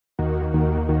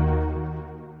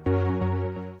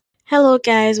Hello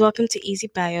guys, welcome to Easy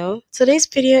Bio. Today's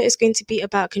video is going to be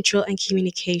about control and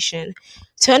communication.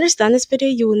 To understand this video,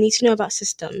 you will need to know about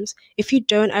systems. If you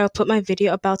don't, I will put my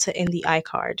video about it in the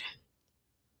iCard.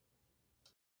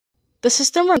 The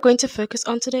system we're going to focus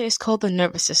on today is called the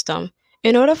nervous system.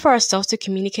 In order for our cells to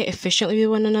communicate efficiently with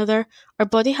one another, our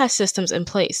body has systems in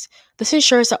place. This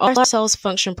ensures that all our cells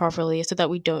function properly so that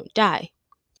we don't die.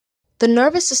 The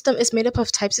nervous system is made up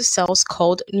of types of cells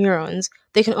called neurons.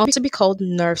 They can also be called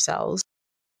nerve cells.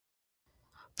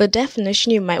 The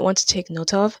definition you might want to take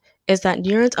note of is that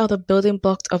neurons are the building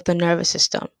blocks of the nervous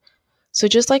system. So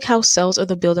just like how cells are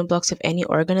the building blocks of any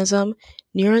organism,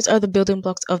 neurons are the building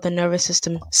blocks of the nervous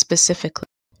system specifically.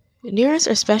 Neurons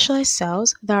are specialized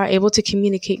cells that are able to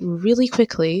communicate really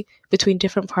quickly between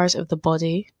different parts of the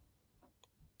body.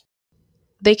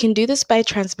 They can do this by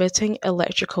transmitting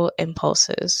electrical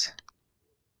impulses.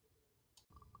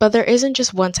 But there isn't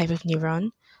just one type of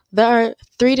neuron. There are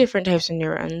 3 different types of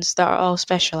neurons that are all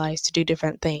specialized to do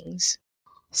different things.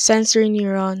 Sensory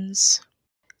neurons,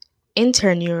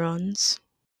 interneurons,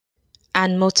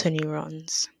 and motor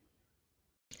neurons.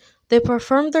 They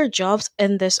perform their jobs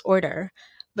in this order,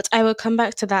 but I will come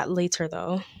back to that later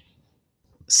though.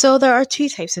 So there are 2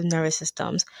 types of nervous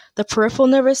systems, the peripheral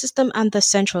nervous system and the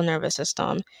central nervous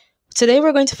system. Today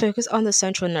we're going to focus on the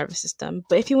central nervous system,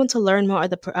 but if you want to learn more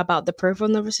about the peripheral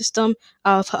nervous system,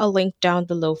 I'll put a link down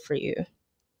below for you.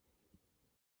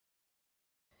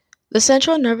 The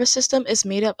central nervous system is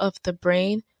made up of the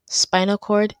brain, spinal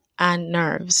cord, and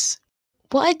nerves.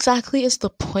 What exactly is the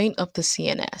point of the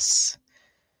CNS?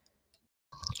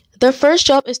 Their first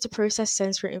job is to process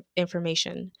sensory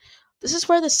information. This is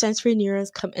where the sensory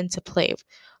neurons come into play.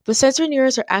 The sensory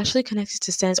neurons are actually connected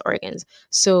to sense organs,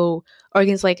 so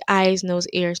organs like eyes, nose,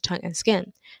 ears, tongue, and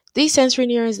skin. These sensory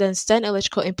neurons then send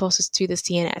electrical impulses to the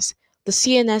CNS. The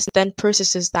CNS then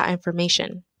processes that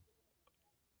information.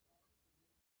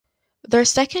 Their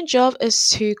second job is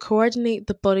to coordinate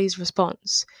the body's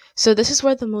response. So this is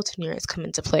where the motor neurons come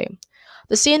into play.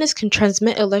 The CNS can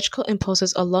transmit electrical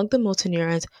impulses along the motor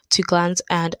neurons to glands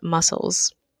and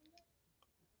muscles.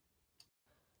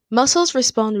 Muscles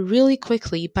respond really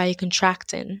quickly by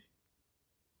contracting,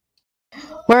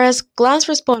 whereas glands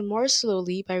respond more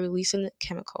slowly by releasing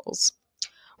chemicals.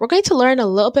 We're going to learn a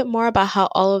little bit more about how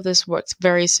all of this works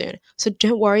very soon, so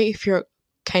don't worry if you're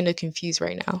kind of confused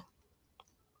right now.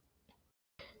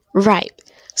 Right,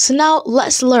 so now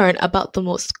let's learn about the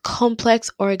most complex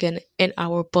organ in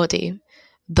our body,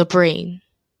 the brain.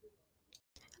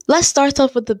 Let's start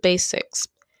off with the basics.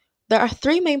 There are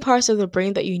 3 main parts of the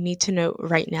brain that you need to know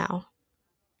right now: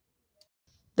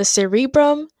 the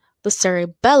cerebrum, the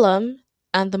cerebellum,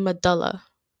 and the medulla.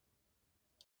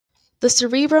 The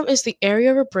cerebrum is the area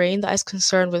of your brain that is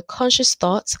concerned with conscious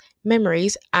thoughts,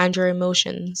 memories, and your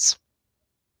emotions.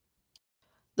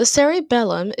 The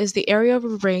cerebellum is the area of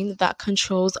your brain that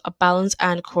controls a balance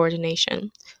and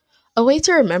coordination. A way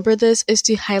to remember this is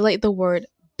to highlight the word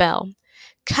bell.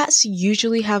 Cats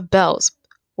usually have bells.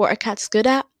 What are cats good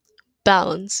at?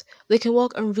 Balance. They can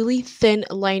walk on really thin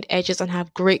lined edges and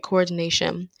have great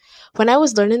coordination. When I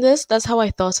was learning this, that's how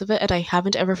I thought of it, and I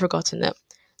haven't ever forgotten it.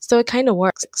 So it kind of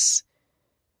works.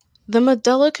 The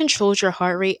medulla controls your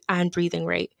heart rate and breathing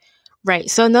rate. Right,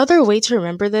 so another way to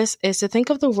remember this is to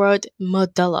think of the word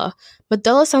medulla.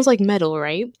 Medulla sounds like medal,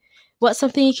 right? What's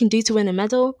something you can do to win a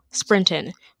medal?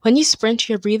 Sprinting. When you sprint,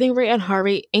 your breathing rate and heart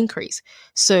rate increase.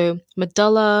 So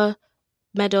medulla,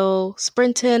 medal,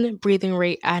 sprinting, breathing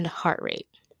rate, and heart rate.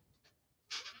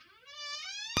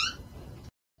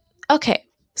 Okay,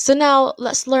 so now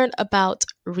let's learn about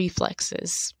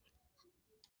reflexes.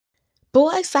 But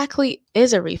what exactly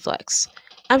is a reflex?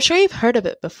 I'm sure you've heard of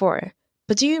it before,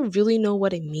 but do you really know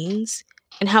what it means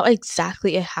and how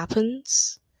exactly it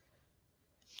happens?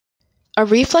 A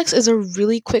reflex is a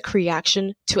really quick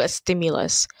reaction to a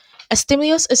stimulus. A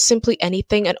stimulus is simply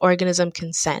anything an organism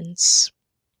can sense.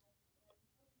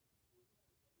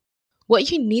 What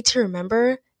you need to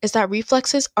remember is that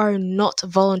reflexes are not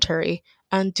voluntary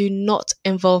and do not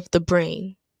involve the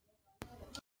brain.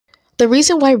 The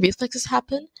reason why reflexes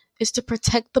happen is to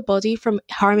protect the body from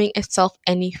harming itself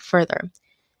any further.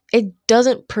 It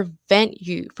doesn't prevent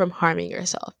you from harming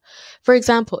yourself. For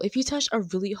example, if you touch a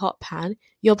really hot pan,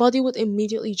 your body would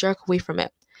immediately jerk away from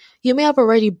it. You may have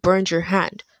already burned your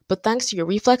hand, but thanks to your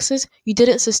reflexes, you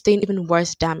didn't sustain even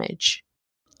worse damage.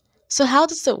 So how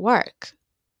does it work?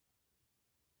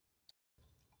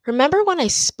 Remember when I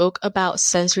spoke about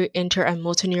sensory inter and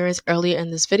motor neurons earlier in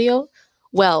this video?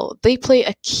 Well, they play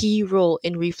a key role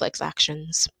in reflex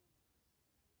actions.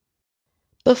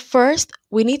 But first,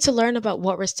 we need to learn about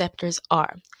what receptors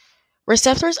are.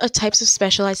 Receptors are types of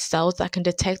specialized cells that can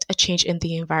detect a change in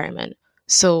the environment,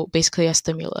 so basically a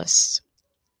stimulus.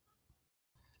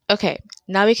 Okay,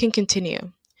 now we can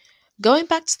continue. Going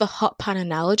back to the hot pan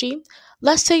analogy,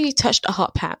 let's say you touched a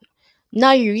hot pan.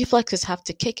 Now your reflexes have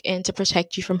to kick in to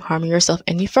protect you from harming yourself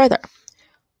any further.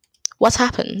 What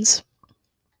happens?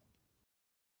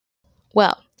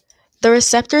 Well, the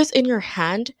receptors in your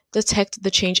hand detect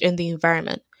the change in the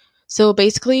environment. So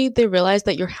basically, they realize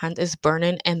that your hand is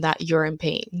burning and that you're in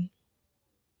pain.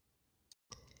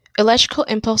 Electrical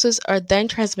impulses are then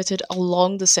transmitted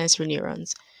along the sensory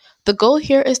neurons. The goal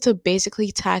here is to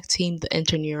basically tag team the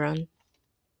interneuron.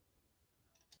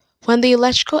 When the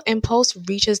electrical impulse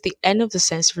reaches the end of the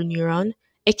sensory neuron,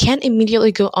 it can't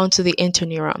immediately go onto the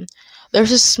interneuron.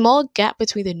 There's a small gap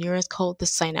between the neurons called the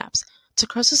synapse. To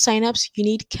cross the synapse, you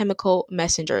need chemical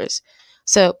messengers.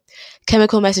 So,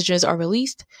 chemical messengers are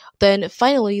released, then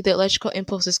finally the electrical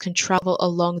impulses can travel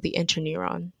along the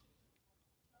interneuron.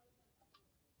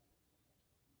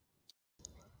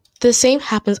 The same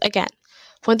happens again.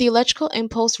 When the electrical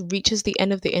impulse reaches the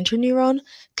end of the interneuron,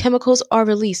 chemicals are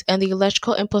released and the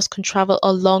electrical impulse can travel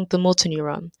along the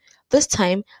motoneuron. This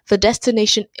time, the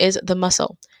destination is the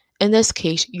muscle, in this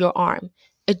case, your arm.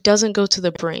 It doesn't go to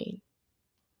the brain.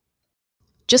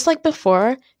 Just like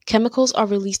before, chemicals are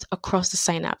released across the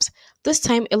synapse. This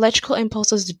time, electrical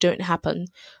impulses don't happen.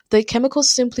 The chemicals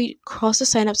simply cross the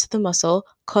synapse to the muscle,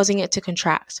 causing it to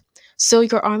contract. So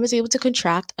your arm is able to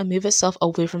contract and move itself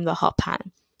away from the hot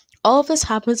pan. All of this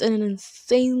happens in an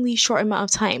insanely short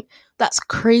amount of time. That's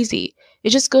crazy. It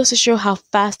just goes to show how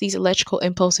fast these electrical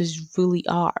impulses really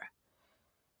are.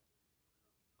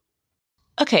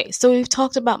 Okay, so we've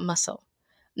talked about muscle.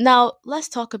 Now, let's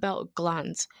talk about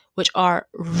glands, which are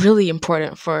really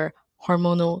important for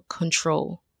hormonal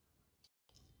control.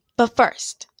 But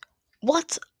first,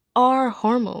 what are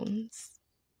hormones?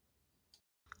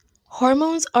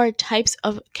 Hormones are types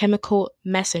of chemical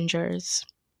messengers.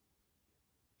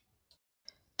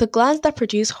 The glands that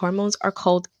produce hormones are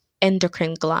called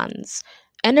endocrine glands.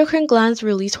 Endocrine glands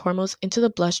release hormones into the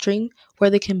bloodstream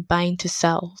where they can bind to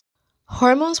cells.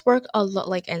 Hormones work a lot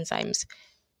like enzymes,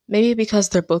 maybe because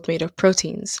they're both made of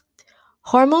proteins.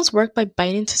 Hormones work by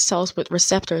binding to cells with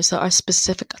receptors that are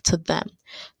specific to them,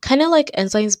 kind of like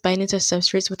enzymes binding to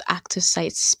substrates with active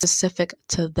sites specific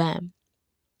to them.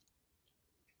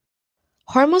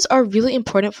 Hormones are really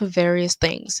important for various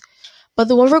things, but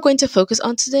the one we're going to focus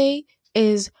on today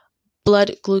is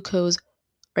blood glucose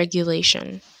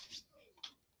regulation.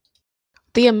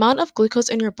 The amount of glucose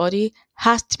in your body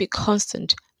has to be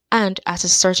constant and at a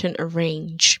certain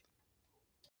range.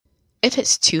 If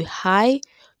it's too high,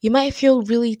 you might feel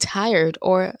really tired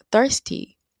or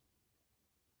thirsty.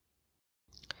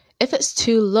 If it's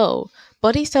too low,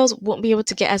 body cells won't be able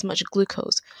to get as much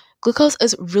glucose. Glucose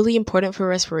is really important for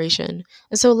respiration,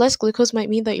 and so less glucose might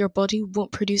mean that your body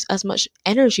won't produce as much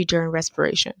energy during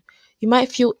respiration. You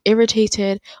might feel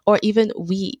irritated or even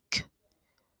weak.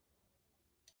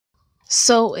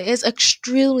 So it is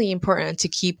extremely important to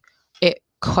keep it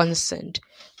constant.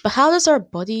 But how does our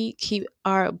body keep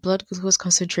our blood glucose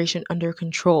concentration under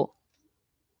control?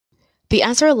 The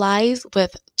answer lies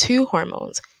with two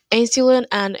hormones, insulin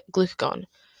and glucagon.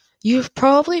 You've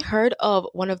probably heard of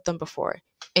one of them before,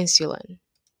 insulin.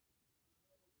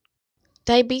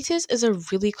 Diabetes is a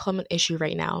really common issue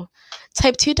right now.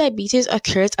 Type 2 diabetes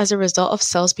occurs as a result of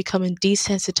cells becoming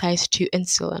desensitized to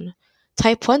insulin.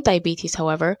 Type 1 diabetes,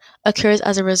 however, occurs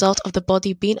as a result of the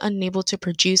body being unable to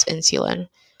produce insulin.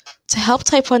 To help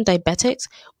type 1 diabetics,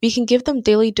 we can give them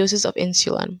daily doses of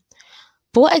insulin.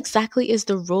 But what exactly is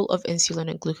the role of insulin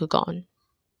and glucagon?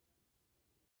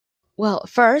 Well,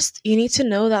 first, you need to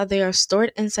know that they are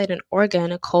stored inside an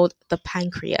organ called the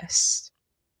pancreas.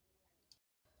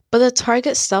 But the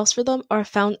target cells for them are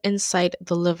found inside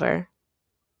the liver.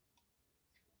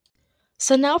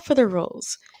 So now for the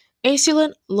roles.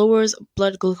 Insulin lowers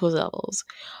blood glucose levels.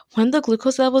 When the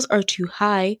glucose levels are too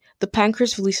high, the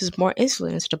pancreas releases more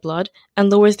insulin into the blood and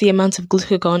lowers the amount of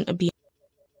glucagon being.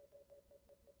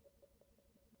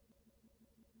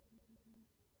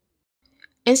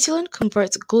 Insulin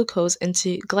converts glucose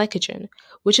into glycogen,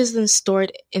 which is then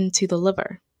stored into the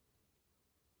liver.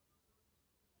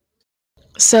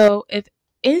 So if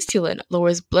insulin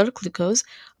lowers blood glucose,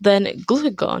 then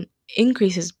glucagon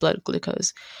increases blood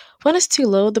glucose. When it's too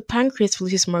low, the pancreas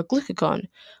releases more glucagon,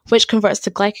 which converts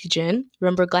the glycogen,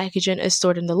 remember glycogen is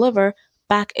stored in the liver,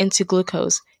 back into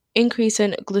glucose,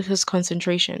 increasing glucose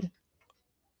concentration.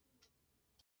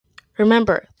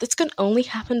 Remember, this can only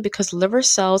happen because liver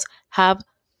cells have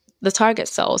the target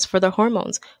cells for the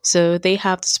hormones, so they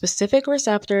have the specific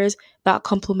receptors that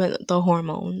complement the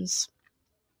hormones.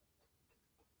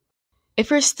 If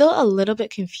you're still a little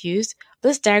bit confused,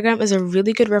 this diagram is a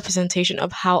really good representation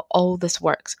of how all this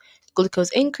works. Glucose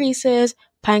increases,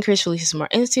 pancreas releases more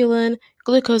insulin,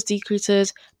 glucose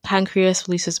decreases, pancreas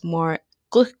releases more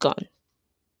glucagon.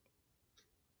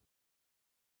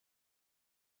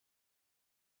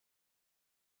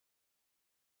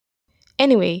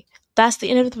 Anyway, that's the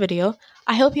end of the video.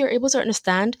 I hope you're able to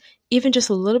understand even just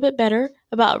a little bit better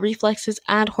about reflexes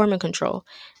and hormone control.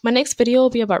 My next video will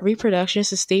be about reproduction,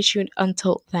 so stay tuned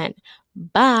until then.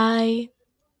 Bye!